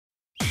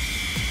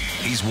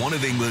He's one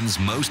of England's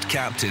most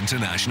capped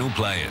international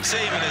players.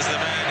 Seaman is the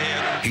man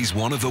here. He's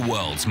one of the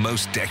world's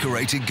most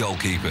decorated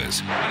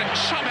goalkeepers. And it's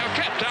somehow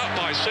kept out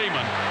by Seaman.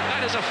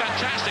 That is a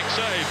fantastic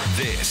save.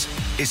 This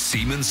is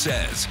Seaman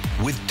Says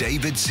with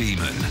David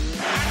Seaman.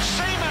 And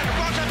Seaman,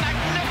 what a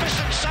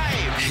magnificent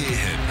save. Hear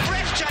him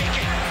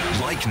Breathtaking.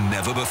 like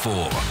never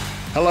before.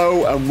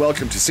 Hello and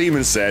welcome to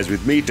Seaman Says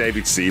with me,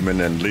 David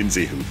Seaman, and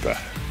Lynsey Hooper.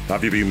 How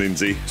have you been,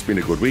 Lynsey? It's been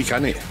a good week,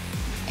 hasn't it?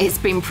 It's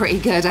been pretty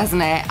good,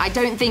 hasn't it? I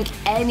don't think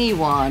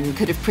anyone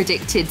could have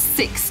predicted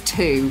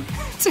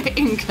 6-2 to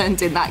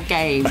England in that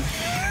game.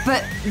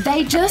 But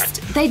they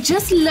just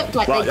looked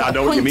like they got I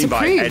know what you mean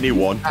by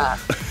anyone.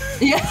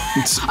 Yeah.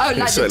 Oh,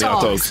 like the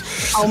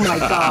dogs. Oh my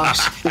gosh.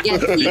 Yeah,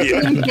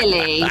 Peter and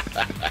Billy.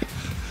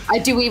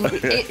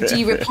 Do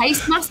you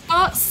replace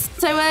mascots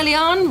so early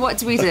on? What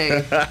do we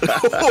do?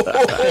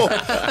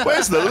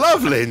 Where's the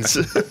love, Linz?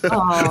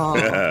 Oh.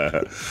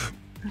 Yeah.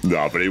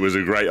 No, but it was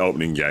a great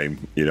opening game,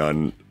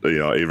 and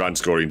Iran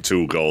scoring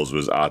 2 goals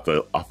I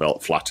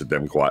felt flattered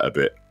them quite a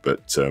bit,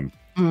 but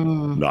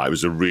no, it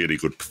was a really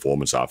good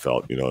performance. I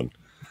felt, and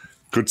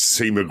good to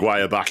see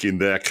Maguire back in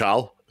there,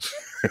 Cal.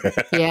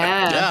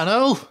 Yeah, I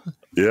know.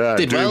 Yeah,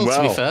 did doing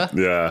well, to be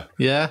fair.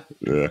 Yeah.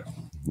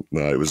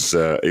 No, it was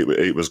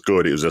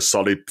good. It was a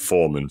solid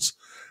performance.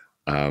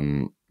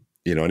 And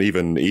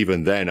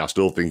even then, I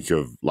still think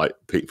of like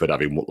Pickford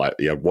having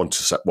one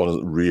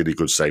really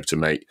good save to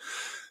make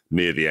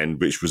near the end,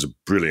 which was a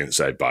brilliant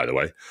save, by the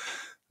way.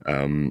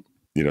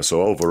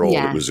 So overall,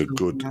 it was a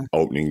good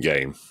opening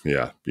game.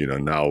 Yeah,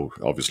 now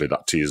obviously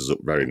that teases up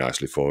very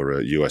nicely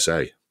for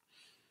USA.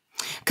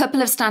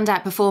 Couple of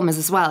standout performers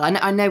as well.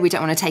 I know we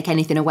don't want to take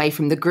anything away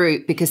from the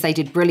group because they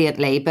did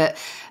brilliantly, but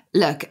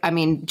look, I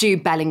mean,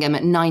 Jude Bellingham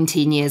at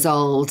 19 years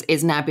old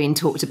is now being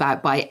talked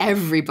about by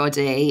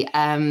everybody.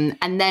 And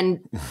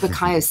then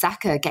Bukayo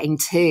Saka getting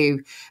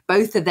 2.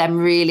 Both of them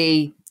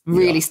really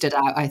stood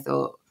out, I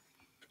thought.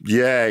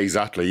 Yeah,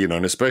 exactly.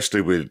 And especially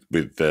with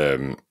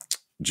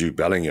Jude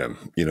Bellingham,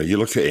 you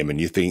look at him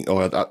and you think,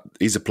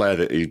 he's a player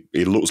that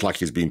he looks like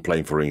he's been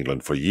playing for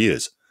England for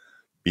years.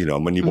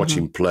 And when you watch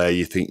him play,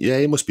 you think,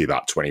 he must be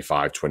about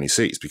 25,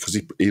 26 because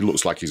he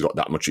looks like he's got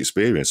that much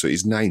experience. So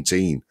he's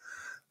 19.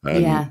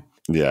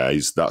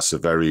 That's a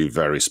very,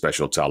 very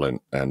special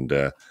talent. And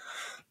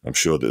I'm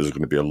sure that there's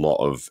going to be a lot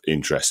of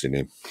interest in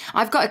him.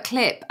 I've got a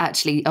clip,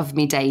 actually, of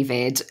me,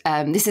 David.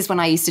 This is when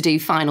I used to do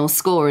Final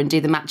Score and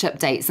do the match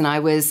updates, and I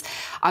was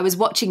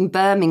watching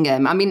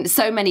Birmingham. I mean,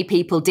 so many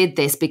people did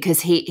this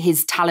because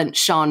his talent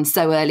shone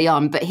so early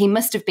on, but he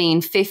must have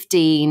been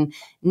 15,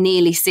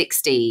 nearly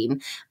 16,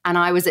 and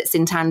I was at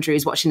St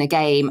Andrews watching a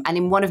game, and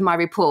in one of my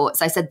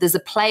reports I said there's a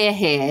player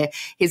here,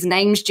 his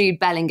name's Jude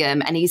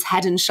Bellingham, and he's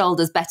head and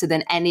shoulders better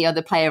than any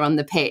other player on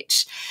the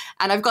pitch.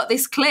 And I've got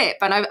this clip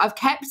and I've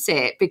kept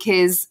it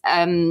because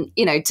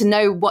to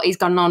know what he's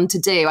gone on to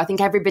do. I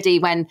think everybody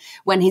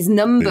when his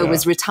number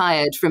was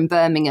retired from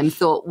Birmingham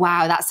thought,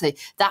 wow, that's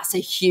a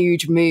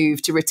huge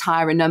move to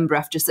retire a number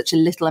after such a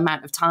little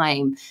amount of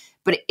time.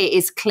 But it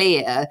is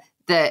clear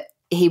that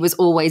he was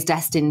always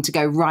destined to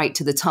go right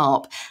to the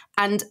top.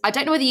 And I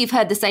don't know whether you've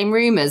heard the same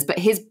rumours, but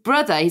his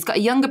brother, he's got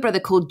a younger brother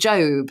called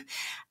Job.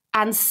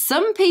 And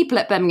some people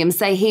at Birmingham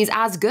say he's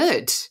as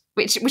good,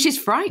 which is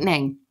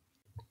frightening.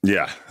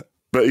 Yeah.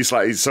 But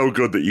it's so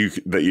good that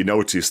you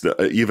noticed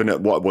that even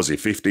at, what was he,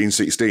 15,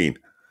 16?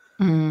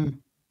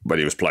 When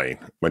he was playing,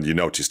 when you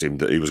noticed him,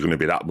 that he was going to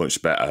be that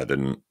much better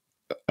than...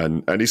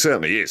 And he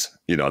certainly is.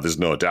 There's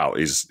no doubt.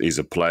 He's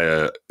a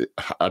player,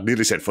 I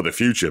nearly said for the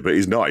future, but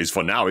he's not. He's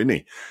for now, isn't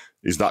he?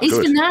 He's that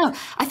good. For now.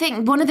 I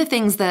think one of the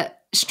things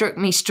that struck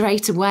me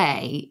straight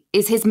away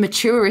is his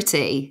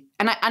maturity.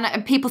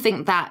 And people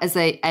think that as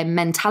a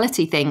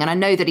mentality thing. And I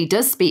know that he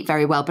does speak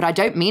very well, but I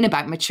don't mean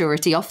about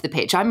maturity off the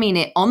pitch. I mean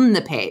it on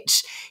the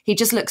pitch. He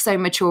just looks so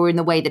mature in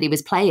the way that he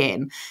was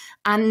playing.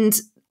 And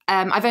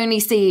I've only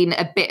seen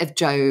a bit of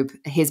Job,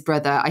 his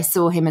brother. I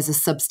saw him as a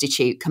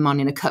substitute come on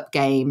in a cup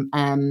game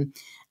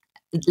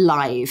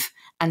live.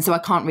 And so I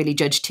can't really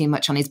judge too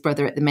much on his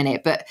brother at the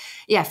minute. But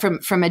yeah,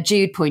 from a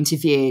Jude point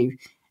of view,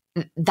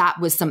 that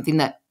was something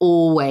that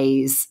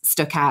always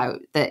stuck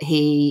out, that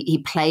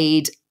he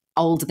played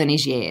older than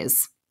his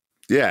years.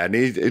 Yeah,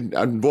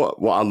 and what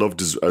I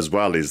loved as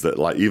well is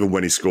that even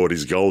when he scored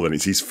his goal, and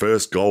it's his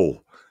first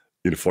goal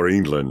for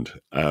England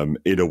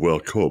in a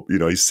World Cup,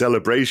 his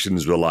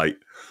celebrations were like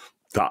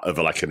that of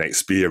an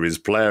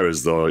experienced player,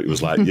 as though it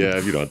was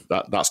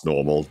that's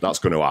normal, that's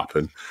going to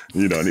happen,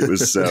 and it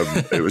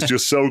was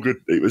just so good.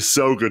 It was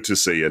so good to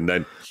see. And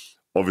then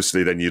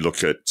obviously then you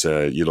look at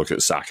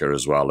Saka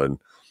as well, and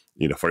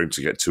for him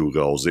to get 2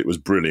 goals, it was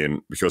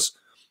brilliant because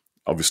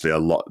obviously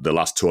the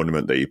last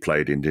tournament that he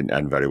played in didn't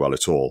end very well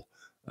at all.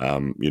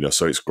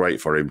 So it's great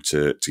for him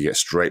to get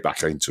straight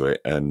back into it,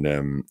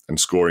 and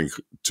scoring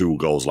 2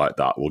 goals like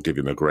that will give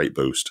him a great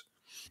boost.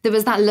 There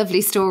was that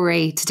lovely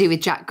story to do with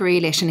Jack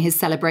Grealish and his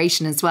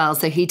celebration as well.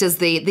 So he does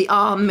the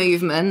arm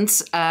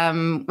movement,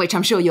 which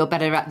I'm sure you're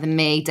better at than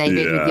me,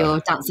 David, with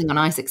your dancing on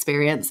ice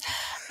experience.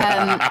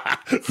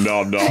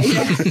 No, I'm not.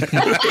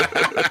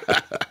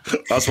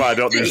 That's why I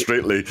don't do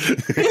Strictly.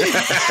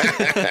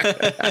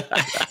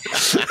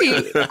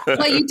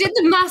 Well, you did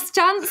the masked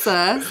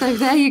dancer, so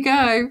there you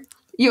go.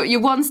 You're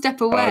one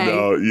step away. I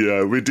know,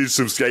 yeah. We did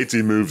some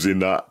skating moves in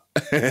that.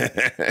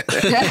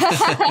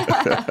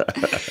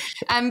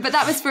 But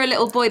that was for a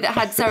little boy that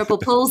had cerebral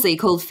palsy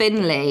called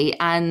Finley,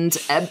 and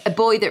a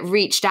boy that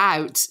reached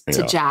out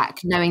to Jack,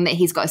 knowing that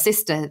he's got a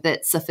sister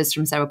that suffers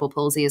from cerebral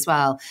palsy as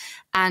well.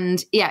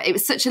 And yeah, it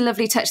was such a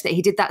lovely touch that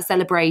he did that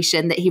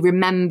celebration, that he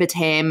remembered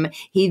him.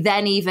 He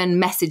then even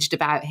messaged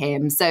about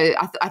him. So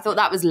I thought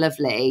that was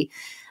lovely.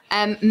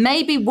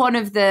 Maybe one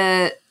of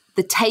the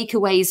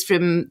takeaways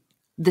from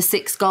the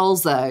 6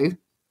 goals, though,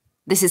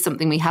 this is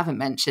something we haven't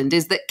mentioned,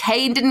 is that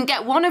Kane didn't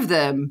get one of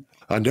them.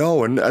 I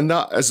know, and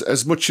that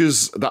as much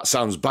as that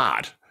sounds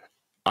bad,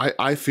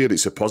 I feel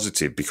it's a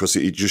positive, because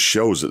it just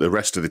shows that the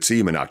rest of the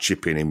team are now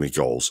chipping in with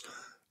goals.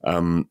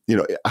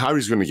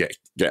 Harry's going to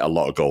get a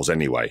lot of goals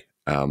anyway.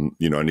 And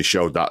he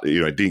showed that, he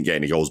didn't get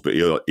any goals, but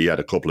he had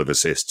a couple of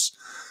assists.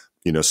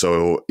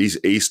 So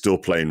he's still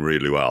playing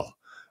really well.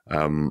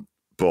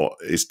 But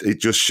it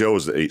just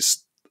shows that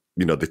it's,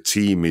 the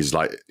team is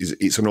like,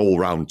 it's an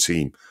all-round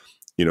team.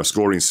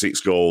 Scoring 6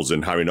 goals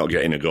and Harry not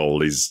getting a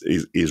goal is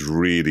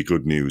really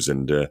good news.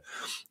 And,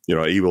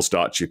 he will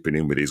start chipping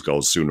in with his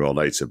goals sooner or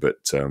later. But,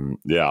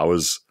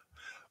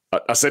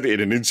 I said it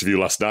in an interview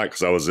last night,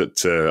 because I was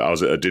at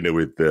a dinner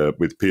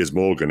with Piers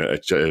Morgan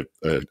at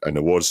an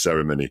awards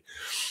ceremony.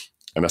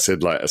 And I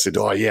said,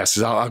 oh, yes,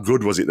 how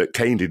good was it that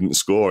Kane didn't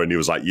score? And he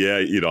was like,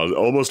 yeah,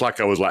 almost like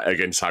I was like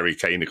against Harry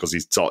Kane because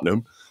he's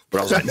Tottenham. But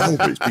I was like, no,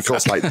 but it's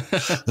because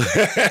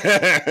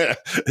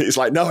it's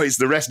like, no, it's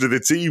the rest of the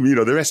team.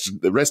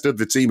 The rest of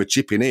the team are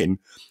chipping in,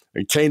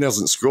 and Kane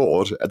hasn't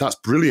scored. That's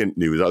brilliant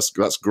news.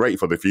 That's great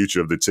for the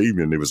future of the team.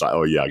 And he was like,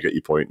 oh yeah, I get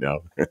your point now.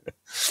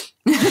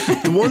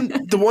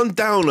 The one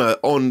downer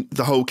on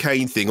the whole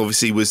Kane thing,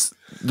 obviously, was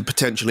the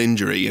potential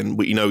injury,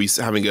 and he's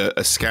having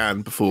a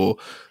scan before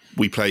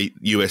we play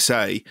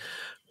USA.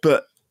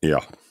 But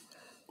yeah,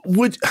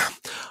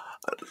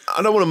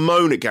 I don't want to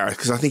moan at Gareth,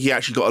 because I think he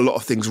actually got a lot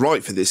of things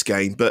right for this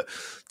game, but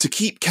to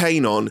keep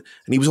Kane on,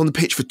 and he was on the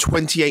pitch for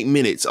 28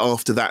 minutes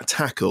after that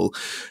tackle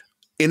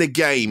in a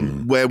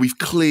game where we've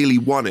clearly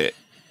won it,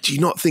 do you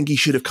not think he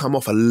should have come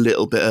off a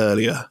little bit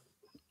earlier?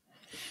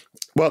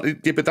 Well,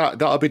 yeah, but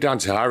that'll be down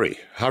to Harry.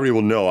 Harry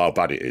will know how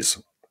bad it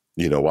is,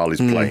 while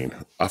he's playing.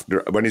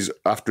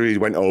 After he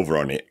went over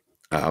on it,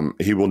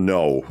 he will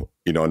know,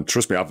 and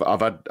trust me,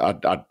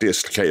 I've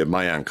dislocated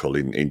my ankle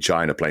in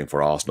China playing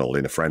for Arsenal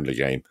in a friendly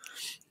game.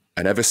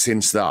 And ever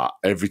since that,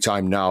 every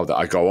time now that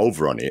I go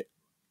over on it,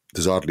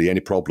 there's hardly any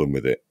problem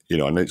with it.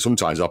 And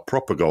sometimes I'll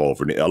proper go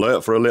over and it'll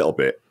hurt for a little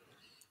bit.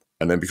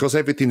 And then because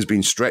everything's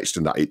been stretched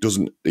and that, it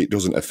doesn't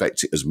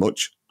affect it as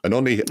much. And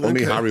only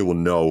Harry will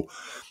know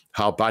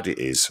how bad it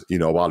is,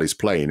 while he's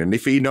playing. And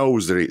if he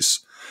knows that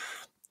it's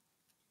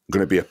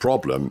going to be a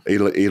problem,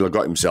 he'll have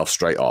got himself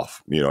straight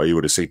off. He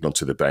would have signalled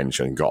to the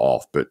bench and got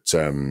off. But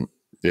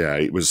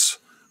it was.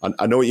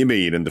 I know what you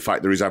mean, and the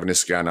fact that he's having a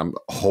scan, I'm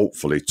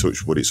hopefully,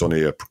 touch wood, it's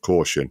only a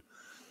precaution.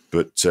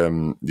 But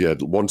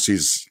once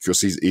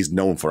he's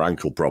known for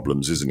ankle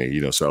problems, isn't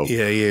he? So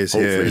yeah, he is.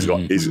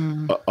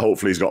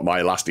 Hopefully he's got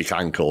my elastic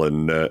ankle,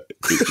 and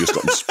it's just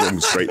got sprung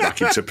straight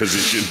back into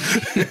position.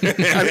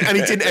 and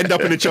he didn't end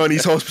up in a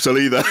Chinese hospital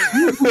either.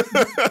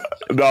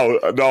 No,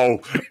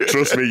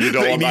 trust me, you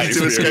don't want that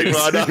to escape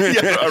rider.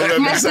 Yeah, I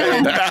remember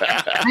saying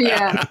that.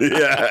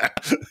 Yeah.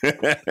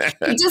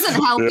 It doesn't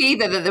help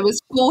either that there was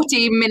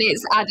 14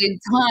 minutes added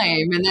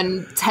time and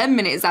then 10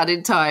 minutes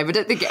added time. I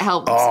don't think it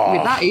helped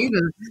with that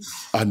either.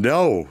 I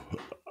know.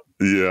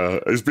 Yeah,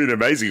 it's been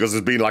amazing, because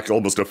there's been like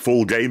almost a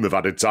full game of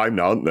added time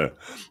now, hasn't there?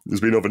 There's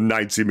been over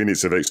 90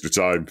 minutes of extra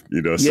time,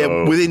 Yeah,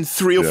 so, within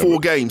 3 or 4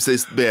 games,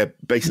 there's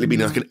basically been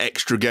like an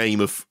extra game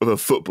of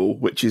football,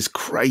 which is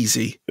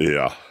crazy.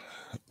 Yeah.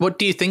 What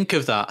do you think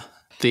of that,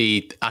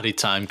 the added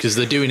time? Because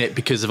they're doing it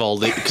because of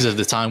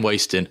the time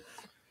wasting.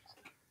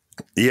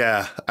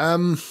 Yeah, I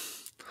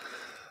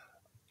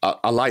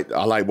like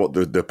what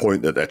the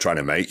point that they're trying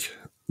to make.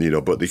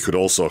 But they could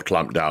also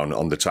clamp down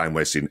on the time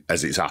wasting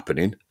as it's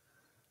happening,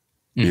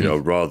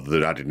 rather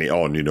than adding it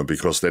on,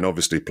 because then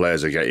obviously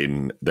players are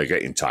getting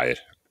tired.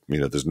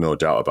 There's no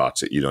doubt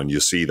about it, and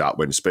you see that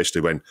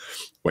especially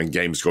when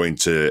games go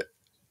into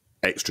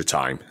extra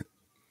time,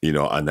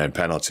 and then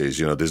penalties,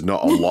 there's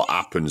not a lot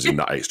happens in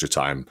that extra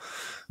time.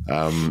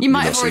 You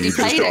might have already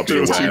played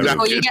extra time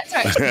before you get to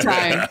extra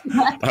time.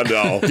 I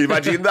know. Can you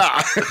imagine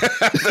that?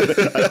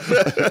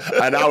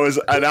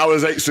 an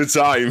hour's extra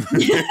time.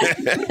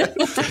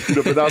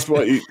 But that's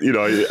what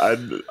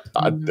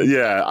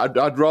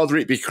I'd rather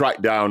it be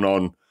cracked down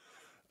on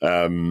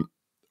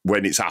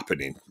when it's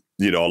happening.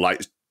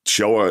 Like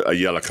show a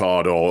yellow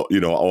card or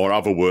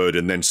have a word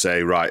and then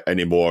say right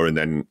anymore, and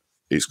then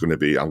it's going to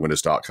be I'm going to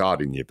start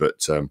carding you.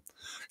 But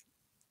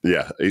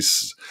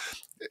it's.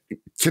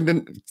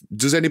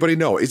 Does anybody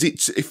know? Is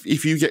it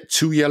if you get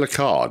 2 yellow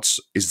cards,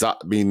 is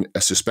that mean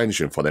a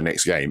suspension for the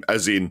next game,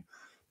 as in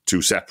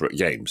 2 separate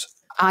games?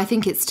 I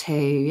think it's 2,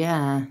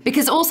 yeah.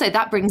 Because also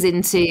that brings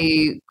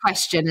into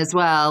question as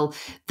well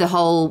the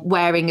whole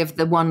wearing of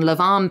the One Love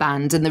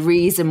armband and the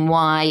reason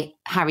why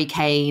Harry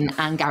Kane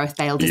and Gareth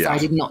Bale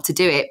decided not to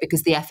do it,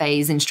 because the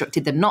FA's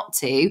instructed them not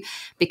to,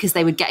 because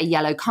they would get a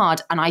yellow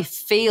card. And I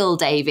feel,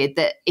 David,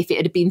 that if it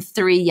had been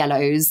 3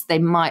 yellows, they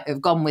might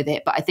have gone with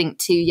it. But I think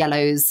 2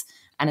 yellows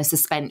and a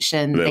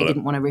suspension, they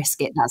didn't want to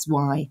risk it. That's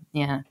why,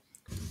 yeah.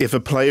 If a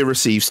player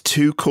receives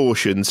 2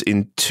 cautions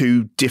in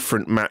 2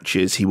 different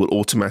matches, he will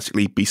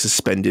automatically be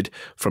suspended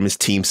from his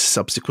team's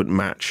subsequent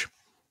match.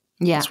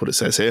 Yeah. That's what it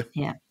says here.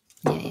 Yeah.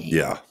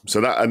 So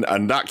that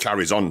and that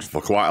carries on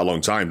for quite a long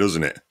time,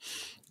 doesn't it?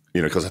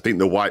 You know, because I think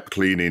the wipe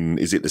cleaning,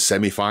 is it the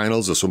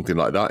semi-finals or something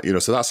like that? You know,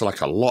 so that's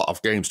like a lot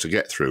of games to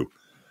get through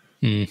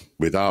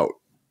without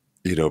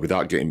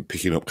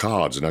picking up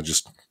cards. And I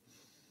just,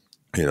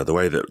 you know, the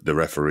way that the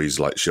referees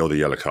like show the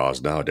yellow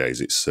cards nowadays,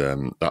 it's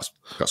that's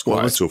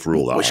quite a tough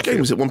rule. Which game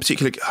was it? One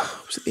particular?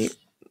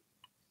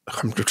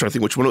 I'm trying to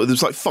think which one. There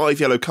was like 5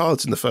 yellow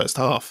cards in the first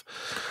half.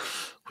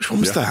 Which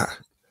one was that?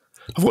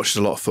 I've watched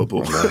a lot of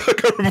football. I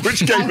can't remember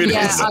which game it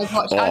is.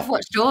 I've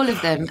watched all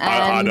of them.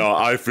 I know.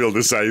 I feel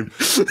the same.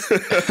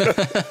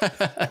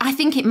 I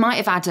think it might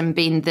have, Adam,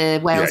 been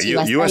the Wales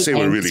USA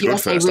were really good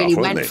first half,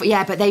 weren't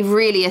they? But they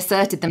really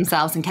asserted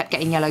themselves and kept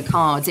getting yellow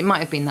cards. It might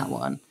have been that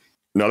one.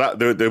 No,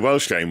 the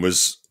Welsh game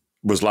was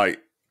like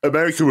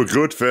America were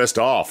good first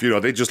half. You know,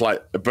 they just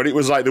but it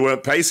was like they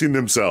weren't pacing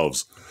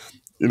themselves.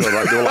 You know,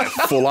 like they were like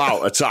full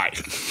out attack,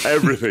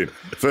 everything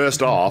first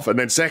half, and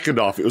then second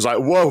half it was like,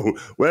 whoa,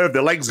 where have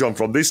the legs gone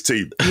from this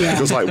team? Yeah.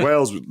 Just like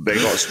Wales, they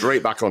got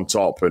straight back on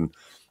top, and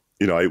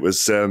you know, it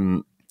was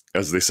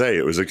as they say,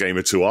 it was a game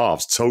of 2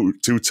 halves, 2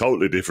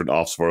 totally different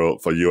halves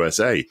for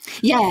USA.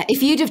 Yeah,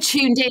 if you'd have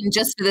tuned in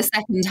just for the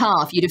second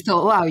half, you'd have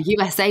thought, wow,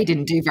 USA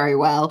didn't do very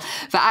well.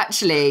 But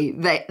actually,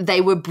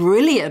 they were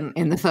brilliant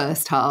in the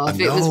first half.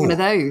 It was one of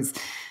those.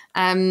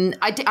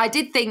 I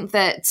did think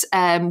that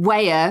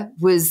Weah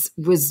was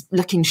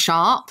looking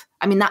sharp.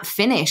 I mean, that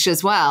finish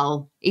as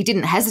well. He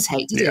didn't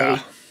hesitate, did he?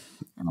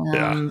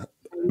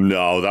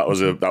 No, that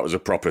was a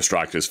proper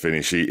striker's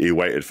finish. He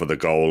waited for the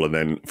goal and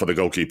then for the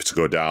goalkeeper to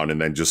go down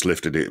and then just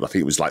lifted it. I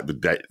think it was like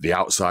the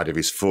outside of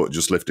his foot,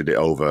 just lifted it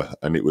over,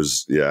 and it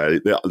was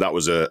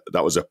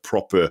that was a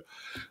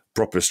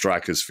proper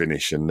striker's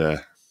finish. And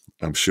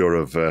I'm sure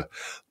of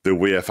the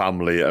Weah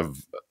family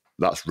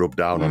that's rubbed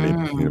down on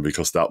him, you know,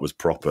 because that was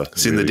proper.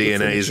 It's in the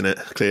DNA, isn't it?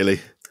 Clearly,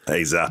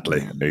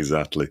 exactly.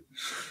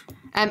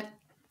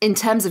 In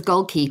terms of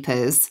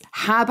goalkeepers,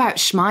 how about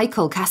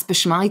Kasper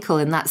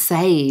Schmeichel in that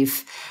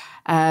save?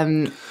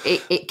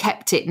 It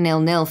kept it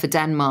 0-0 for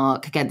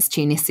Denmark against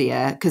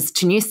Tunisia because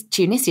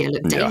Tunisia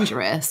looked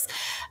dangerous.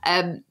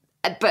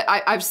 But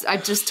I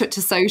just took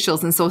to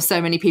socials and saw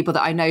so many people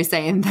that I know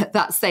saying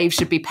that save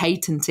should be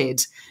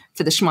patented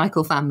for the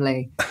Schmeichel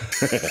family.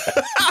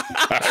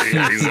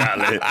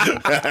 Exactly.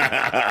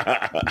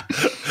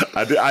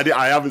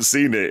 I haven't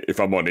seen it, if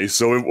I'm honest.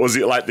 So was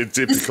it like the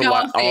typical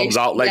like arms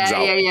out, legs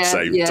out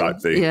save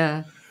type thing?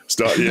 Yeah.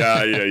 But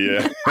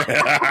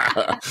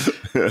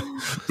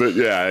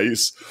yeah, he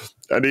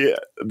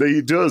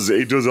does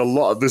a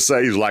lot of the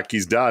saves like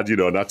his dad, you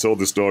know. And I told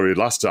the story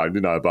last time,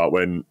 didn't I, about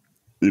when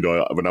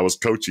I was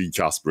coaching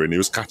Kasper and he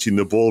was catching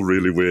the ball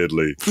really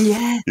weirdly.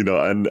 Yeah. You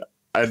know, and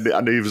I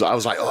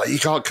was like, oh, you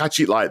can't catch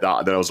it like that.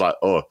 And then I was like,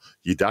 oh,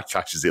 your dad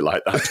catches it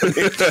like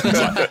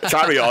that. Like,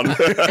 carry on.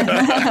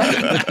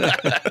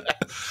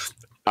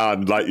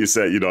 And like you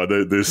said, you know,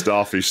 the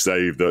starfish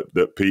save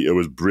that Peter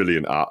was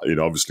brilliant at, you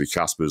know, obviously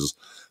Kasper's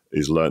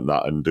learned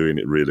that and doing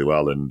it really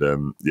well. And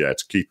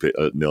to keep it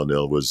at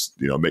 0-0 was,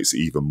 you know, makes it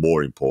even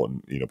more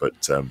important, you know,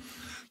 but you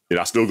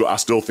know, I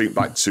still think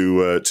back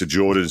to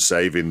Jordan's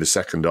save in the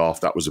second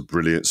half. That was a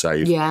brilliant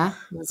save. Yeah,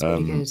 that's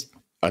really good.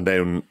 And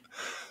then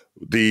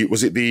it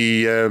was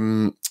the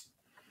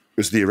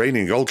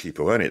Iranian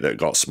goalkeeper, wasn't it, that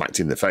got smacked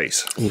in the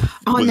face?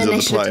 Oh, and then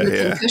they should have done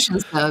the concussion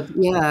sub.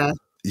 Yeah.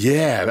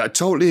 Yeah, I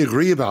totally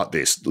agree about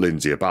this,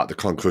 Lynsey, about the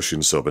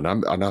concussion sub.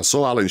 And I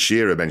saw Alan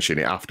Shearer mention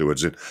it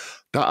afterwards. And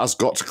that has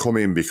got to come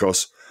in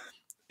because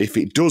if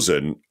it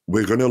doesn't,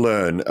 we're going to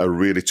learn a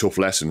really tough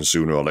lesson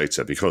sooner or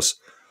later because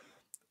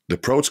the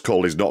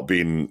protocol is not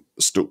being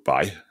stuck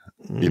by.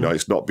 You know,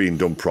 it's not being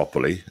done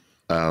properly.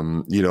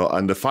 You know,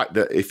 and the fact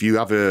that if you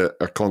have a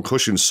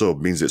concussion sub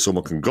means that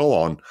someone can go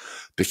on,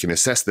 they can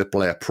assess the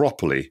player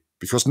properly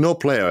because no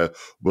player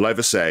will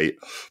ever say,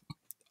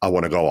 I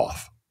want to go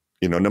off.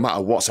 You know, no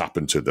matter what's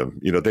happened to them,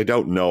 you know, they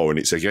don't know. And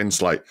it's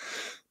against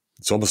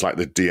it's almost like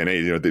the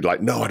DNA, you know, they're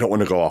like, no, I don't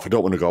want to go off. I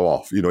don't want to go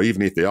off. You know,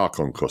 even if they are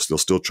concussed, they'll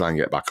still try and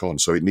get back on.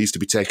 So it needs to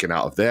be taken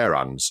out of their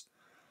hands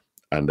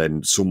and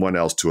then someone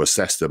else to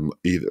assess them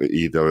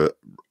either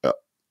at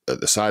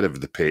the side of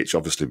the pitch,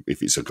 obviously,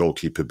 if it's a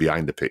goalkeeper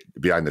behind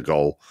the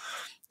goal.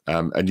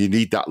 And you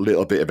need that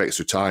little bit of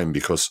extra time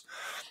because,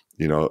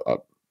 you know,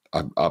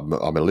 I'm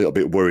a little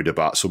bit worried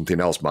about something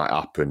else might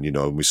happen, you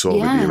know. And we saw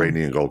with the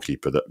Iranian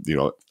goalkeeper that, you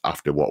know,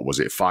 after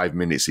 5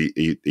 minutes,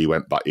 he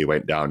went back, he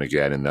went down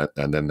again,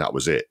 and then that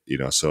was it, you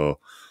know. So,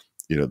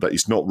 You know, that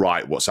it's not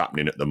right what's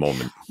happening at the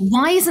moment.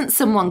 Why isn't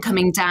someone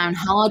coming down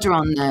harder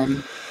on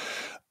them?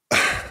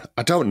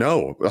 I don't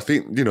know. I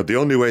think, you know, the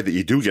only way that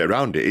you do get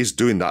around it is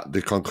doing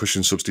the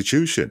concussion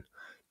substitution.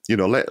 You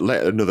know, let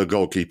another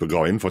goalkeeper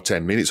go in for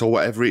 10 minutes or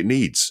whatever it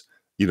needs,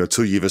 you know,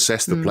 till you've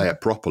assessed the player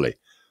properly.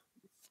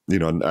 You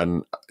know,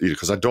 and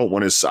because I don't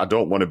want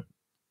to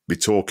be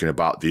talking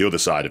about the other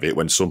side of it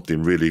when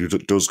something really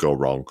does go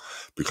wrong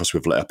because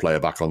we've let a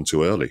player back on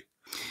too early.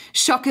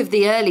 Shock of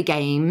the early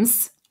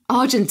games.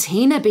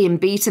 Argentina being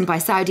beaten by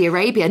Saudi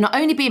Arabia, not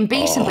only being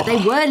beaten, but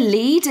they were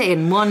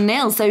leading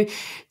 1-0. So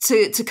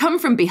to come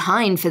from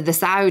behind for the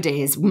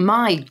Saudis,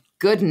 my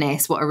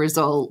goodness, what a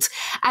result.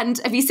 And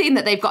have you seen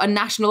that they've got a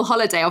national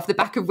holiday off the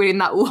back of winning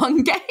that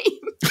one game?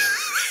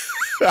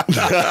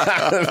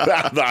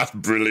 That's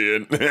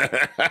brilliant. But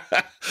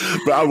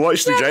I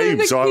watched the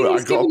game, so I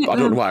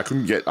don't know why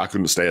I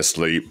couldn't stay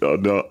asleep.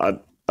 I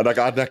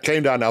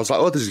came down and I was like,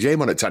 oh, there's a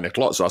game on at 10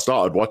 o'clock. So I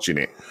started watching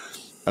it.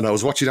 And I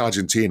was watching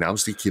Argentina. I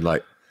was thinking,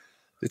 like,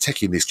 they're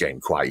taking this game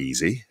quite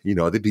easy. You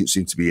know, they didn't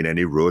seem to be in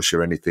any rush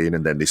or anything.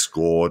 And then they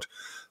scored.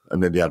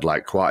 And then they had,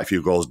 like, quite a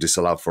few goals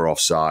disallowed for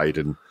offside.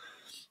 And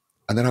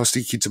then I was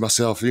thinking to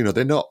myself, you know,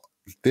 they're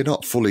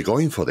not fully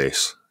going for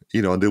this.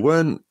 You know, and they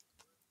weren't.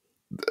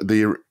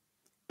 The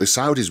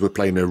Saudis were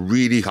playing a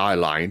really high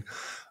line.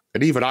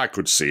 And even I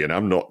could see, and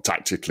I'm not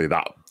tactically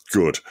that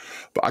good,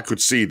 but I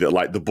could see that,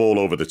 like, the ball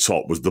over the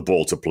top was the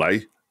ball to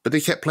play. But they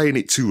kept playing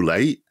it too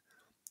late.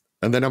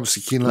 And then I was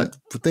thinking, like,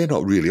 but they're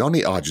not really on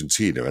it,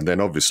 Argentina. And then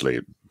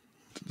obviously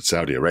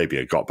Saudi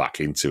Arabia got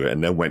back into it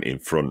and then went in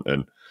front.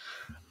 And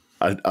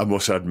I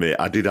must admit,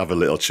 I did have a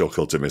little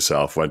chuckle to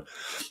myself when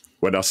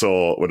I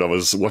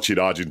was watching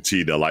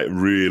Argentina, like,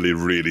 really,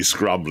 really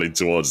scrambling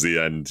towards the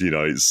end. You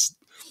know,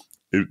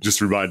 it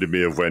just reminded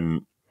me of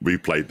when we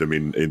played them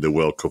in the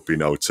World Cup in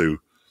 2002.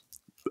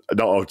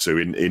 Not 2002,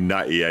 in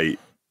 98.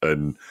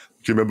 And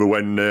do you remember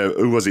when,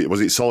 who was it?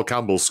 Was it Sol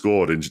Campbell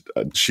scored and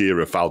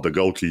Shearer fouled the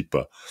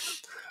goalkeeper?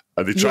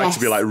 And they tried to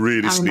be, like,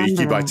 really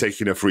sneaky by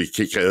taking a free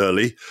kick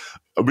early.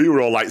 And we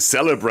were all, like,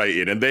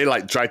 celebrating. And they,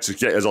 like, tried to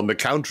get us on the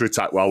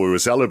counter-attack while we were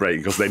celebrating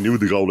because they knew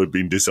the goal had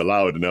been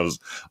disallowed. And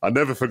I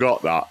never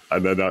forgot that.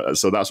 And then,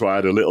 so that's why I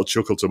had a little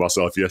chuckle to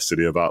myself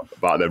yesterday about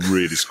them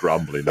really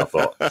scrambling. I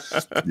thought,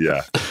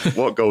 yeah,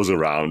 what goes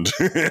around?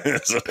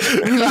 It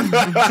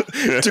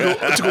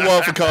took a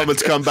while for karma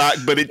to come back,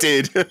 but it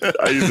did.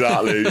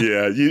 Exactly,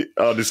 yeah.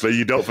 Honestly,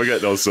 you don't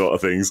forget those sort of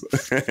things.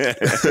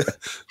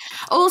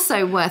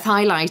 Also worth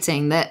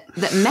highlighting that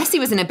Messi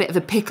was in a bit of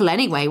a pickle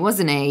anyway,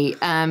 wasn't he?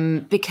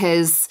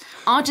 Because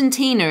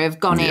Argentina have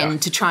gone in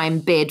to try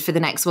and bid for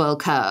the next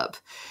World Cup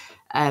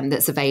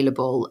that's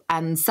available,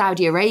 and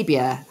Saudi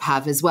Arabia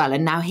have as well.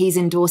 And now he's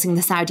endorsing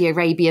the Saudi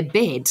Arabia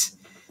bid.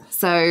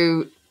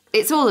 So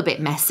it's all a bit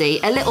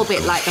messy, a little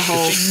bit like the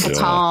whole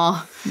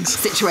Qatar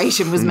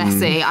situation was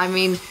messy. I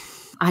mean,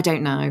 I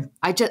don't know.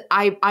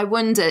 I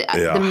wonder,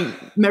 the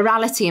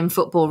morality in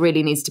football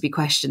really needs to be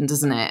questioned,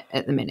 doesn't it,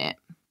 at the minute?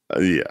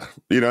 Yeah,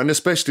 you know, and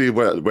especially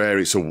where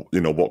it's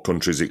what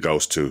countries it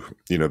goes to,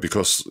 you know,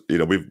 because, you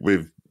know,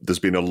 there's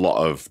been a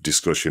lot of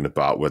discussion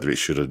about whether it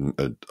should have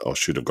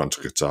gone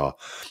to Qatar.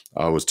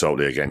 I was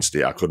totally against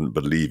it. I couldn't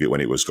believe it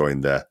when it was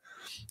going there,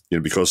 you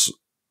know, because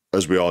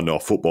as we all know,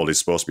 football is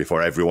supposed to be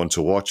for everyone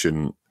to watch,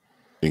 and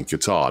in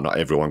Qatar, not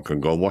everyone can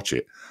go and watch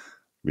it,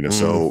 you know.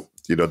 So,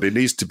 you know, there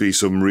needs to be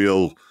some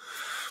real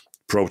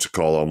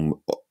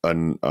protocol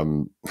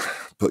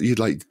but you'd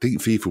like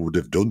think FIFA would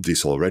have done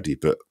this already,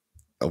 but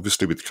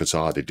obviously with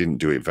Qatar, they didn't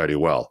do it very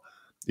well,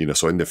 you know.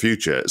 So in the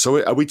future,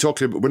 are we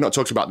talking? We're not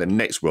talking about the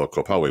next World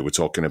Cup, are we? We're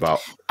talking about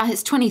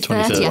it's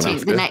 2030. I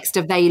think the next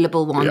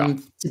available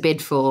one to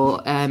bid for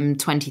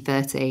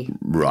 2030.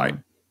 Right.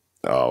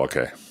 Oh,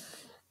 okay.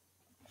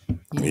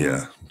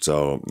 Yeah.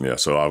 So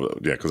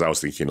because I was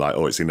thinking, like,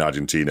 oh, it's in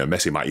Argentina.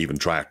 Messi might even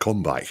try a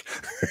comeback.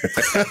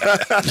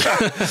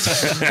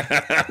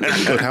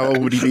 God, how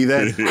old would he be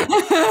then?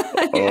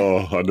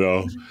 Oh, I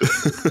know.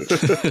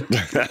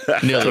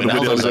 Nearly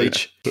Ronaldo's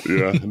age.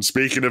 Yeah. And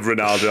speaking of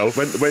Ronaldo,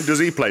 when does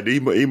he play?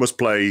 He must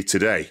play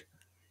today.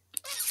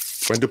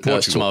 When do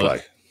Portugal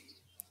play?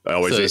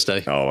 Oh, is Thursday.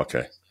 It? Oh,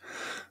 okay.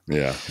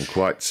 Yeah, I'm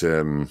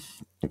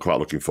quite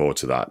looking forward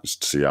to that,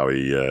 just to see how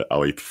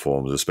he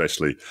performs,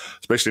 especially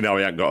now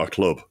he ain't got a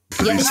club.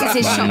 Yeah, this is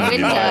his shop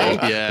window.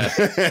 Yeah.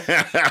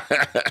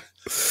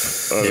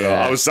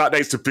 I was sat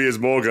next to Piers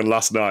Morgan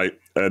last night,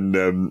 and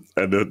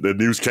the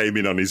news came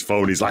in on his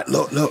phone. He's like,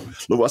 look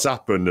what's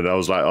happened. And I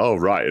was like, oh,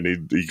 right.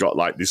 And he got,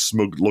 like, this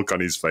smug look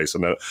on his face.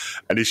 And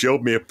he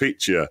showed me a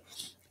picture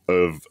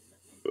of,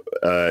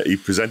 he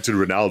presented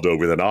Ronaldo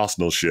with an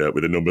Arsenal shirt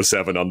with a number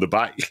 7 on the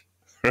back.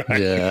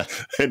 Right? Yeah.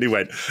 And he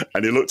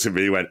looked at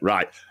me, he went,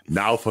 right,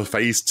 now for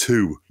phase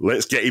 2,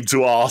 let's get him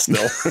to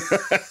Arsenal.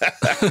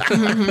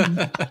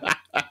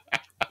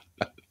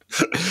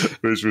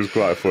 Which was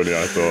quite funny,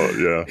 I thought,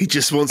 yeah. He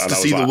just wants to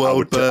see the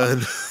world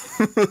burn.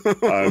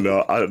 I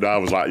know. I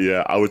was like,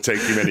 yeah, I would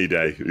take him any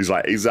day. He's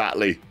like,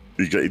 exactly.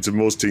 You get into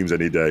most teams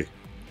any day.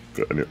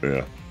 But,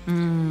 yeah.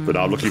 But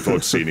I'm looking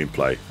forward to seeing him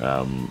play.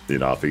 You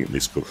know, I think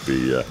this could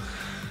be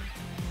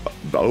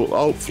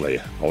hopefully,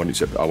 I want it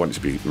to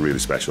be really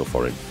special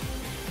for him,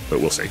 but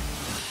we'll see.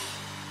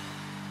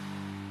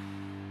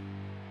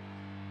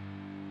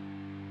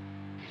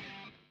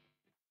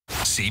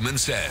 Seaman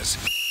Says,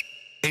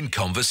 in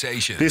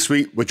conversation. This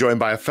week, we're joined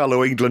by a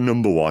fellow England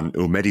 #1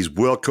 who made his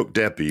World Cup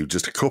debut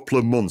just a couple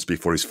of months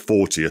before his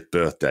 40th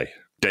birthday,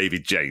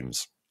 David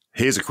James.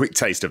 Here's a quick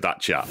taste of that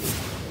chat.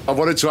 I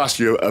wanted to ask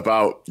you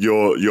about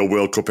your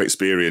World Cup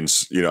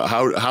experience. You know,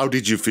 how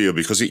did you feel?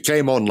 Because it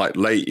came on like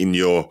late in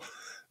your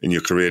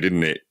career,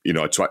 didn't it? You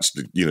know, to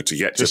actually, you know, to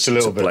get just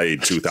to play in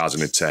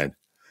 2010.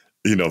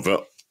 You know,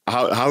 but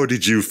how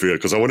did you feel?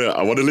 Because I want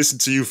to listen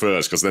to you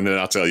first, because then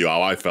I'll tell you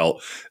how I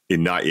felt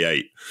in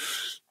 '98.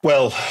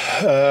 Well,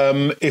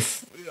 I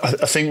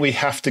think we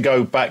have to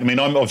go back. I mean,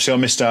 I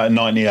missed out in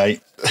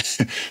 '98,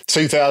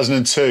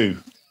 2002.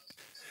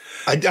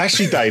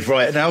 Actually, Dave,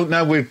 right now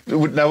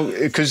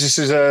because this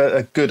is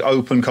a good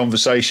open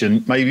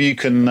conversation. Maybe you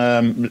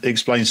can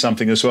explain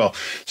something as well.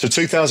 So,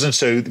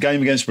 2002, the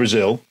game against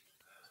Brazil.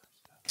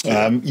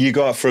 You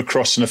got up for a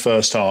cross in the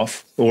first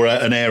half, or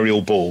an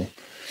aerial ball.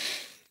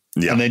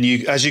 Yeah. And then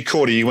as you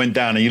caught it, you went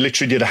down and you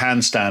literally did a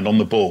handstand on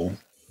the ball.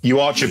 You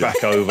arch your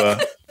back over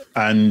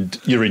and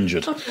you're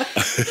injured. David,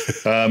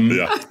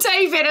 I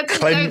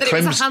didn't know that it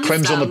was a handstand.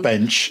 Clem's on the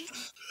bench.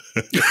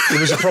 It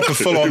was a proper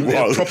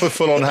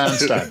full-on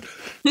handstand.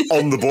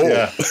 On the ball.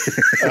 Yeah.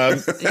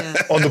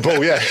 On the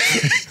ball, yeah.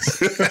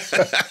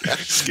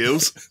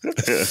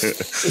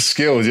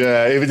 Skills,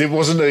 yeah. It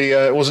wasn't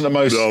the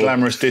most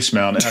glamorous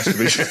dismount. It has to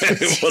be.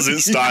 It wasn't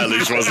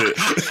stylish, was it?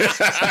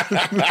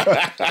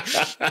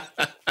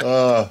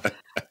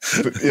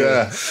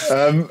 Yeah.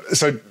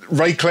 So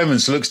Ray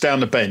Clemence looks down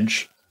the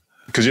bench,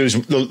 because it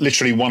was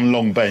literally one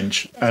long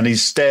bench, and he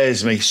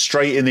stares me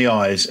straight in the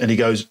eyes and he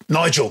goes,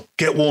 "Nigel,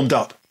 get warmed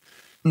up."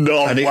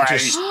 No way.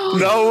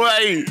 No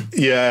way.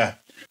 Yeah.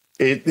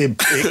 It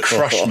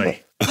crushed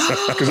me.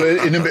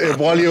 Because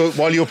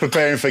while you're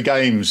preparing for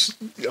games,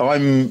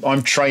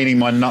 I'm training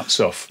my nuts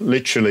off,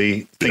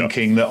 literally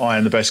thinking that I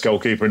am the best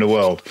goalkeeper in the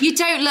world. You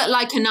don't look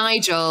like a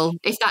Nigel,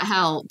 if that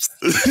helps.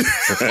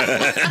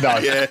 No,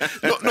 yeah,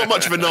 not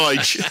much of a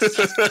Nige.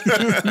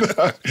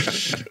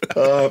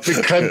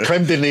 But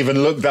Clem didn't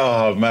even look that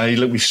hard, man. He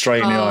looked me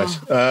straight in the eyes.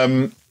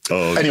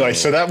 Anyway,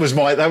 so that was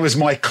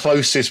my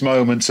closest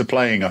moment to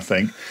playing, I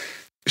think.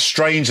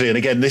 Strangely, and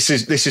again, this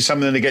is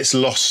something that gets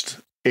lost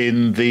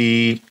in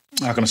the,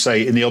 how can I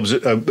say, in the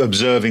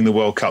observing the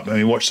World Cup. I mean,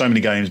 you watch so many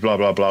games, blah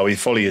blah blah. You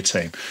follow your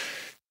team.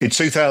 In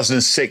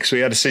 2006, we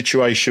had a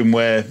situation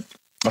where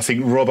I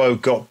think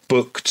Robbo got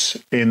booked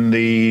in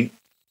the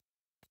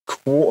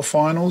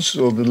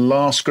quarterfinals or the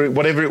last group,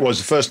 whatever it was,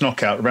 the first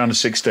knockout, round of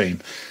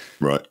 16.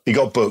 Right, he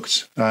got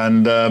booked,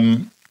 and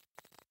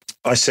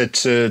I said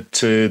to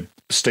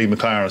Steve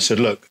McLaren, I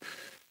said, "Look,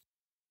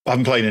 I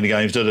haven't played any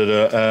games.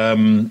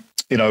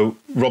 You know,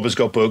 Robbo's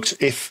got booked.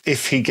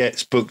 If he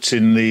gets booked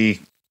in the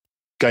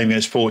game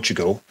against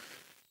Portugal,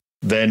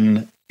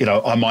 then, you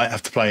know, I might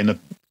have to play in the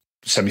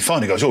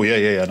semi-final." He goes, "Oh,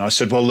 yeah. And I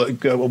said, "Well,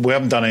 look, we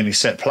haven't done any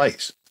set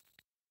plays.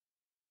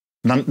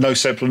 No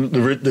set.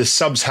 The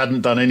subs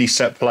hadn't done any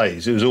set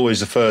plays. It was always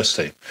the first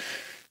team."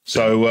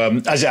 So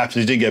as it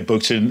happened, he didn't get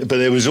booked in, but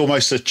there was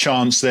almost a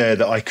chance there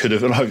that I could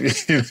have. And I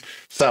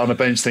sat on the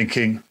bench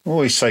thinking,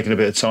 "Oh, he's taking a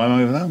bit of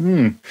time over that."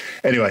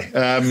 Anyway,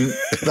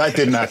 that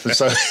didn't happen.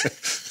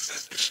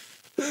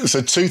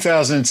 So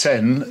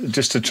 2010,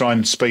 just to try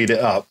and speed it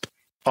up,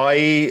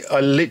 I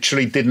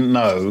literally didn't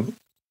know.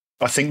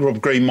 I think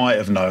Rob Green might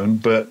have known,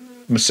 but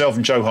myself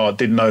and Joe Hart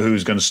didn't know who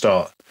was going to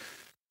start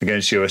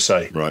against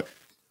USA. Right.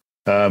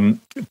 To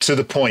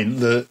the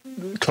point that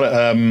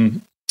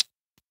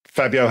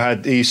Fabio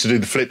he used to do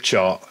the flip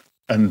chart,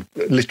 and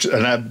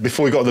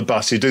before he got on the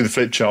bus, he'd do the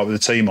flip chart with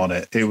the team on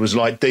it. It was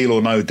like deal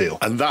or no deal.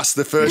 And that's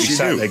the first you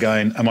sat knew. there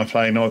going, "Am I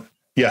playing?" Or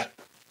yeah.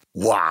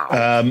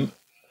 Wow.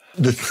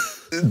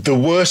 The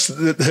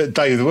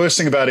worst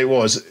thing about it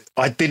was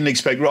I didn't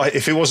expect. Right,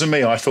 if it wasn't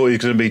me, I thought it was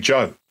going to be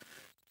Joe.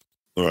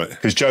 All right,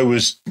 because Joe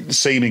was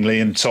seemingly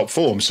in top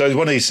form. So it's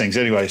one of these things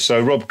anyway.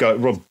 So Rob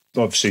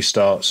obviously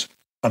starts.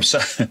 I'm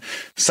sat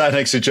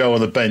next to Joe on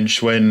the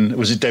bench when,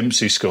 was it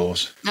Dempsey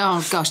scores?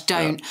 Oh, gosh,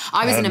 don't.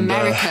 I was in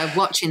America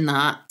watching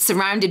that,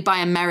 surrounded by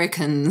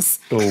Americans.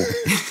 Oh.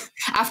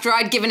 After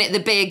I'd given it the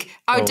big,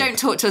 don't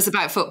talk to us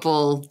about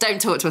football. Don't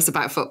talk to us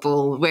about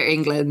football. We're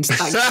England.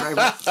 Thank you very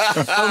much.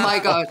 Oh, my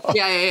God.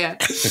 Yeah.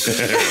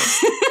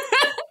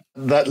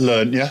 That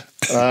learnt, yeah.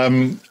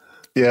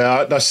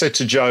 I said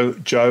to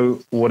Joe,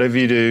 whatever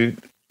you do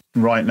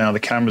right now, the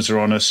cameras are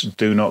on us.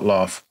 Do not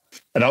laugh.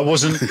 And it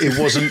wasn't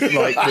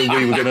like we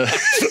were going to.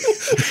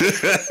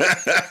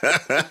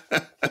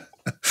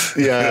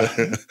 Yeah.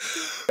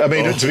 I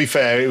mean, to be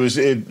fair,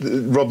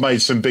 Rob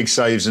made some big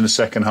saves in the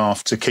second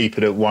half to keep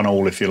it at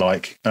 1-1, if you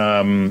like.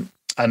 And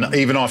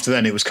even after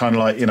then, it was kind of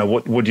like, you know,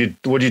 what do you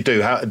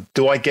do? How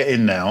do I get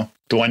in now?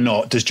 Do I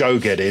not? Does Joe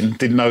get in?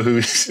 Didn't know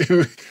who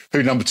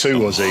number 2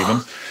 was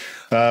even.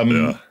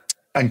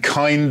 And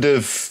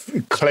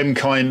Clem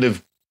kind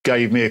of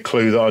gave me a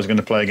clue that I was going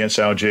to play against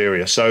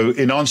Algeria. So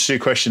in answer to your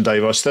question,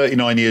 Dave, I was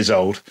 39 years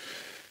old.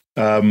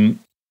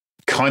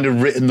 kind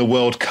of written the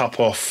World Cup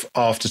off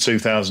after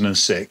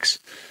 2006.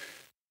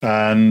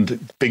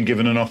 And been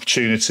given an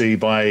opportunity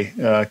by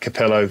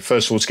Capello,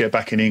 first of all, to get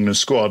back in the England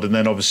squad, and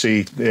then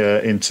obviously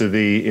into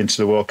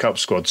the World Cup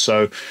squad.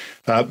 So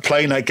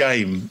playing that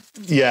game,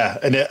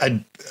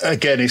 and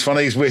again, it's one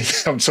of these weird.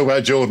 I'm talking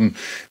about Jordan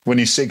when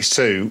he's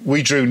 6'2".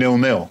 We drew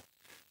 0-0,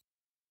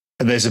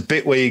 and there's a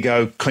bit where you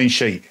go clean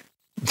sheet.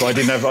 But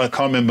I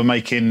can't remember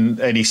making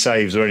any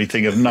saves or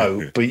anything of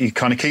note. But you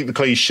kind of keep the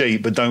clean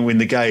sheet, but don't win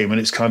the game,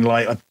 and it's kind of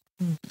like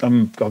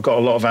I've got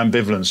a lot of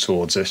ambivalence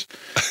towards this.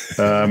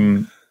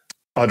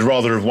 I'd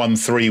rather have won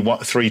 3-2,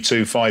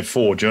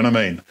 5-4. Do you know what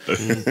I mean?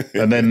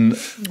 And then,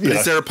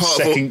 is there a part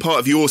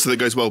of you also that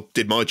goes, well,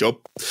 did my job?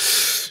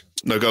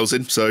 No goals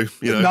in, so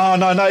you know.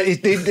 No.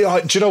 Do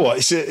you know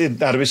what?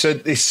 Adam,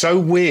 it's so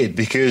weird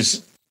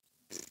because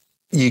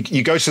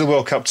you go to the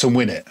World Cup to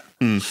win it,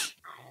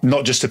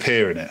 not just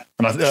appear in it.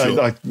 And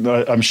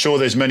I'm sure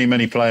there's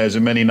many players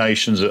and many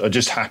nations that are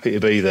just happy to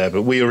be there.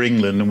 But we were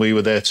England and we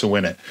were there to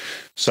win it.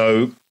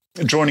 So.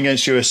 Drawing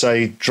against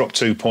USA, dropped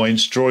 2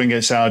 points. Drawing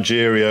against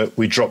Algeria,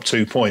 we dropped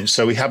 2 points.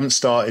 So we haven't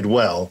started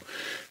well.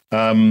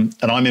 And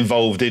I'm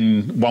involved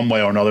in one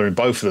way or another in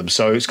both of them.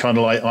 So it's kind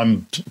of like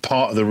I'm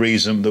part of the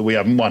reason that we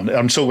haven't won.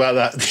 I'm talking about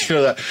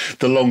that,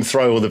 the long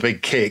throw or the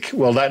big kick.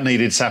 Well, that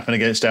needed to happen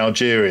against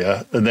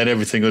Algeria, and then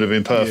everything would have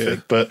been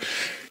perfect. Yeah. But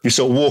you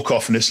sort of walk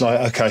off and it's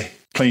like, okay,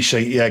 clean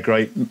sheet, yeah,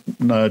 great.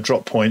 No,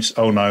 drop points,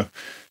 oh no.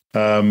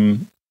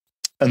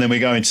 And then we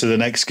go into the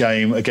next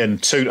game again.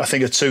 I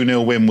think a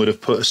 2-0 win would have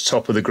put us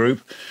top of the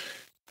group.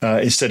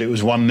 Instead, it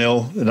was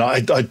 1-0. And I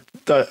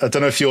don't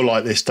know if you're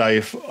like this,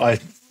 Dave. I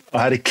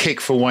had a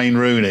kick for Wayne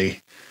Rooney,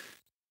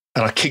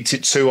 and I kicked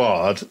it too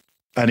hard,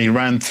 and he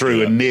ran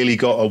through and nearly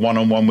got a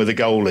one-on-one with a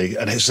goalie.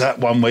 And it's that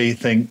one where you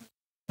think,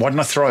 why didn't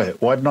I throw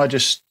it? Why didn't I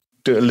just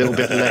do it a little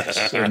bit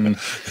less? And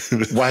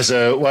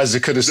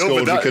Wazza could have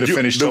scored. We could have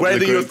finished top of the group. The way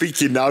that you're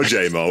thinking now,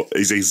 JMO,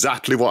 is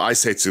exactly what I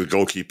say to the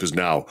goalkeepers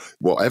now.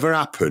 Whatever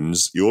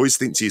happens, you always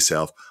think to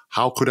yourself,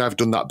 how could I have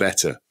done that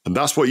better? And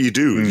that's what you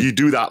do. You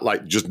do that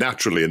like just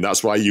naturally, and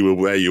that's why you were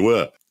where you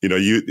were.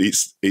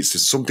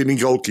 It's something in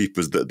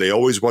goalkeepers that they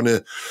always want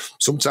to.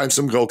 Sometimes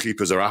some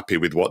goalkeepers are happy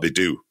with what they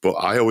do, but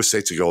I always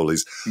say to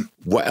goalies,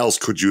 what else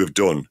could you have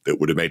done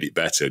that would have made it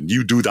better? And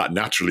you do that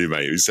naturally,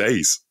 mate. Who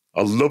says?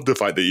 I love the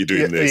fact that you're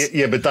doing this.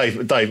 Yeah, but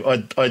Dave,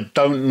 I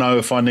don't know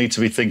if I need to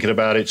be thinking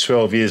about it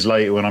 12 years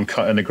later when I'm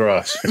cutting the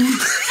grass.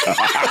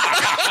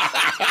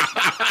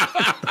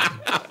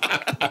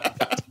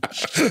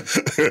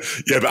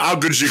 Yeah, but how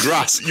good is your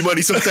grass? You might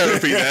need some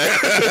therapy there.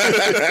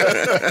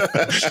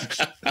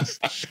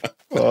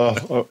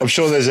 I'm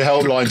sure there's a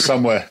helpline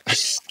somewhere.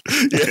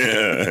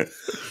 Yeah.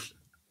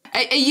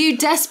 Are you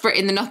desperate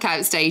in the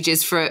knockout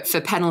stages for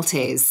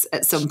penalties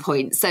at some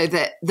point so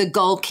that the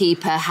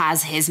goalkeeper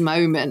has his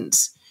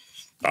moment?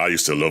 I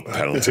used to love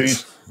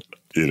penalties.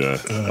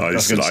 I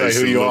was going to say,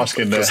 who are you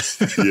asking there?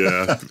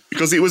 Yeah,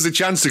 because it was a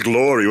chance to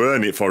glory,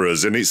 weren't it, for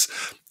us? And it's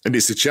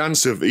a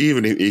chance of,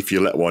 even if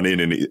you let one in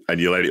and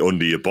you let it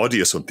under your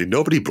body or something,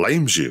 nobody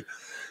blames you.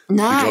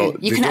 No,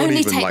 you can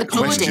only take the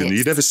plaudits.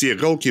 You never see a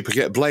goalkeeper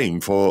get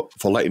blamed for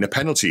letting a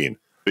penalty in,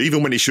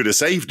 even when he should have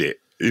saved it.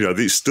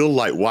 It's still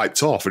like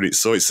wiped off, and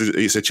it's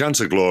a chance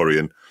of glory.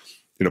 And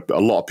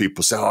a lot of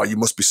people say, "Oh, you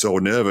must be so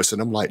nervous,"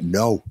 and I'm like,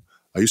 "No,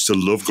 I used to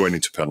love going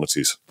into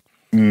penalties."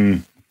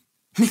 There's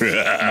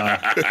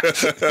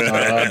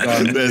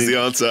the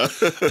answer.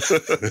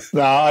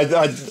 No,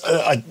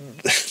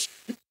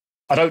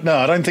 I don't know.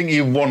 I don't think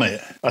you want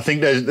it. I think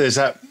there's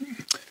that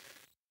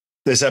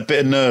bit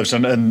of nerves,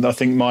 and I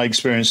think my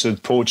experience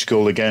of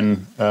Portugal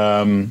again.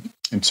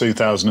 In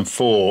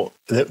 2004,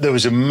 there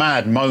was a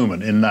mad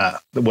moment in that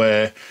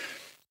where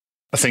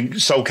I think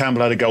Sol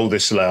Campbell had a goal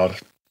disallowed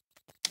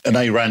and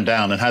they ran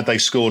down, and had they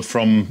scored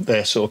from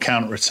their sort of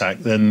counter-attack,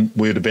 then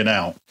we would have been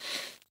out.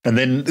 And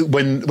then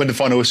when the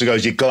final whistle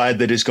goes, you're glad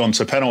that it's gone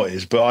to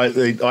penalties. But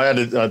I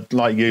had,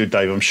 like you,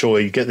 Dave, I'm sure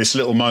you get this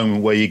little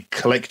moment where you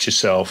collect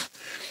yourself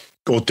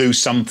or do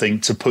something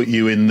to put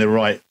you in the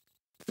right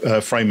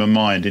frame of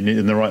mind,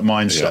 in the right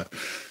mindset.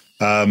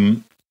 Yeah.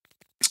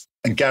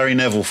 And Gary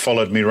Neville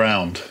followed me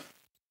round,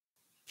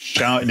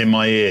 shouting in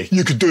my ear,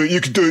 "You can do it, you're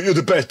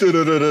the best." Da,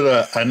 da, da, da,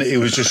 da. And it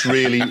was just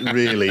really,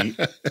 really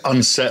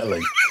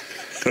unsettling.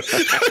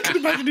 I can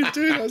imagine him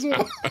doing that as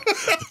well.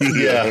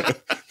 Yeah.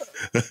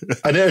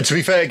 And to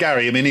be fair,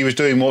 Gary, I mean, he was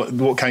doing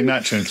what came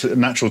natural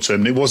to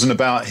him. It wasn't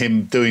about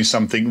him doing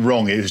something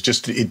wrong. It was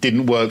just, it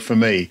didn't work for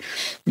me.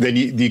 Then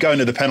you go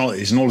into the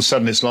penalties, and all of a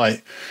sudden it's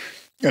like,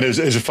 and it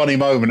was a funny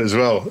moment as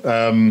well.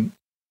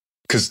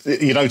 Because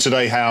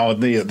today how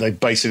they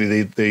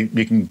basically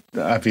you can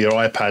have your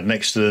iPad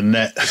next to the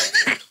net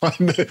when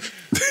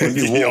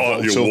your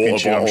water talking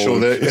to you. I'm sure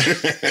that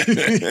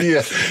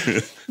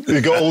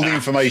you've got all the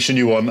information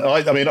you want.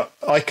 I mean,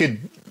 I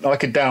could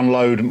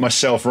download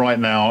myself right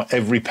now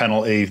every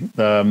penalty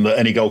that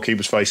any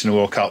goalkeeper's facing in the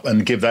World Cup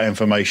and give that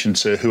information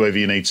to whoever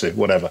you need to,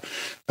 whatever.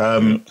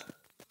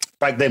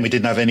 Back then, we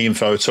didn't have any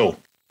info at all.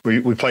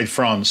 we played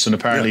France, and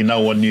apparently no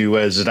one knew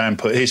where Zidane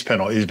put his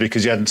penalties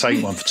because he hadn't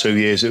taken one for 2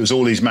 years. It was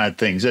all these mad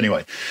things.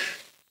 Anyway,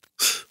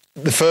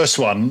 the first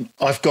one,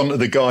 I've gone to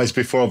the guys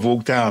before I've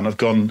walked down. I've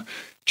gone,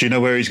 do you know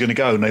where he's going to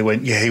go? And they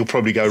went, yeah, he'll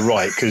probably go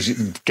right, because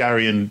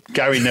Gary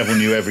Neville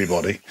knew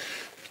everybody.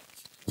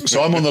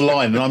 So I'm on the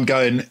line and I'm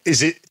going,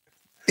 is it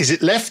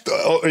left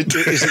or is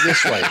it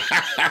this way?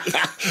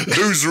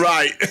 Who's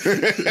right?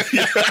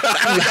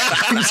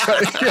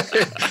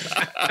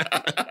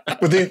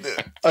 But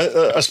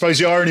I suppose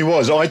the irony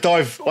was I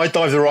dive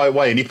the right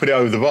way and he put it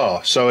over the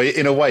bar. So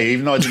in a way,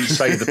 even though I didn't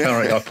save the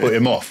penalty, I put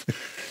him off.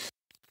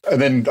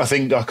 And then I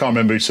can't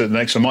remember who said the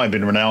next one, might have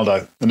been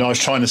Ronaldo. And I was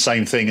trying the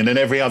same thing. And then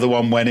every other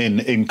one went in,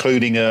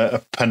 including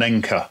a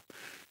Panenka.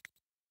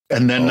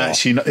 And then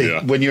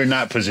when you're in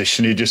that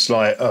position, you're just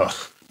like, oh,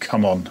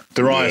 come on.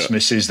 Darius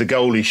misses, the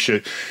goalie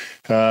shoot.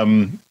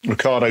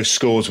 Ricardo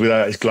scores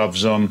without his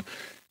gloves on.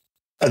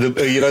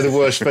 The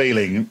worst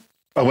feeling,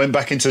 I went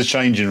back into the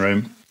changing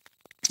room.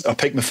 I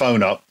picked my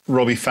phone up.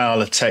 Robbie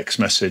Fowler text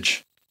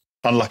message.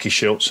 Unlucky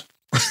Schultz.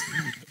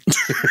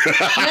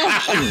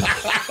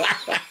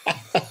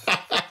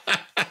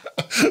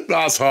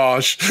 That's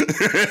harsh.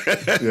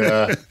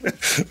 Yeah.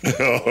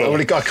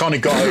 I kind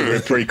of got over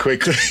it pretty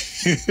quickly.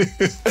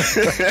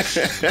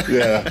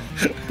 Yeah.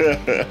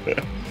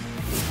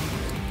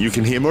 You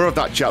can hear more of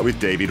that chat with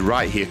David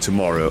right here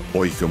tomorrow,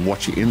 or you can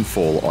watch it in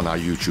full on our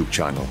YouTube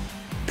channel.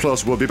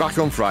 Plus, we'll be back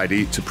on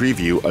Friday to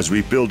preview as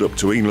we build up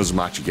to England's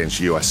match against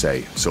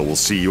USA. So we'll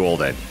see you all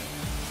then.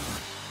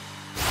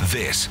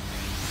 This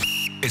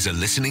is a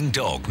Listening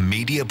Dog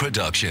media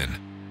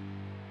production.